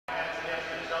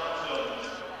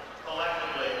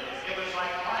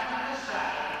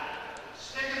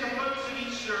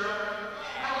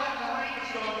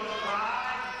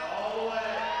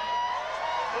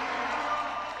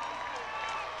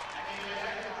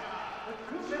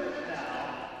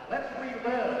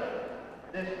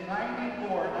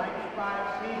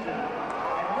94-95 season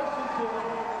and listen to them,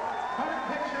 put a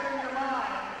picture in your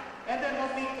mind, and then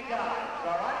we'll meet the guys,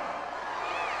 all right?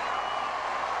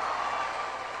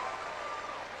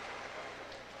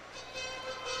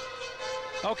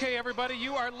 Okay, everybody,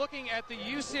 you are looking at the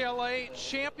UCLA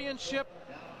Championship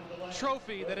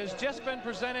trophy that has just been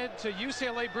presented to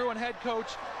UCLA Bruin head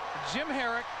coach Jim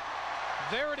Herrick.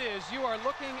 There it is. You are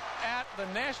looking at the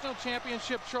National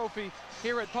Championship trophy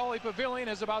here at Pauly Pavilion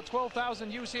as about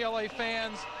 12,000 UCLA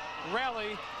fans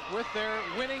rally with their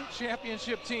winning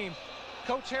championship team.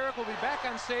 Coach Herrick will be back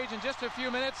on stage in just a few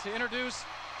minutes to introduce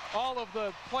all of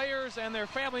the players and their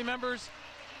family members,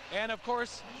 and of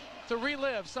course to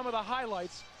relive some of the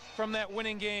highlights from that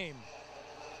winning game.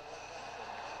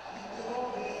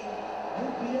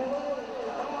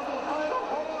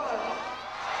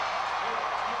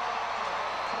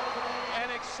 An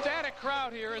ecstatic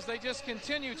crowd here as they just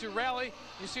continue to rally.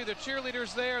 You see the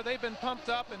cheerleaders there. They've been pumped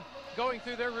up and going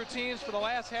through their routines for the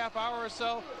last half hour or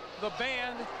so. The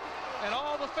band and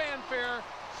all the fanfare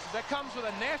that comes with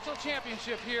a national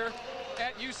championship here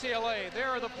at UCLA. There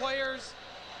are the players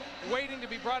waiting to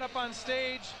be brought up on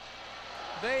stage.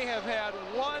 They have had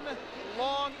one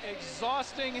long,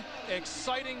 exhausting,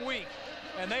 exciting week,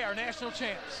 and they are national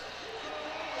champs.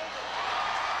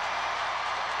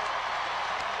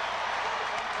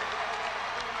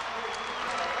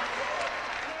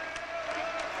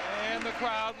 And the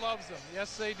crowd loves them.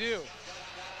 Yes, they do.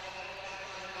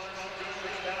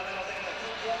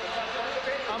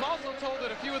 I'm also told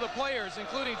that a few of the players,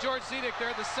 including George Zedek there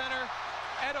at the center,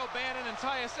 Ed O'Bannon and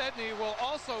Tyus Edney, will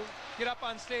also get up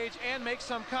on stage and make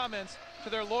some comments to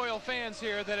their loyal fans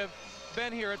here that have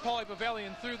been here at Pauly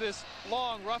Pavilion through this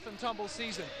long, rough and tumble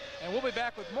season. And we'll be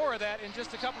back with more of that in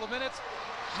just a couple of minutes.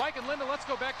 Mike and Linda, let's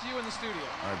go back to you in the studio.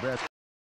 All right, Brad.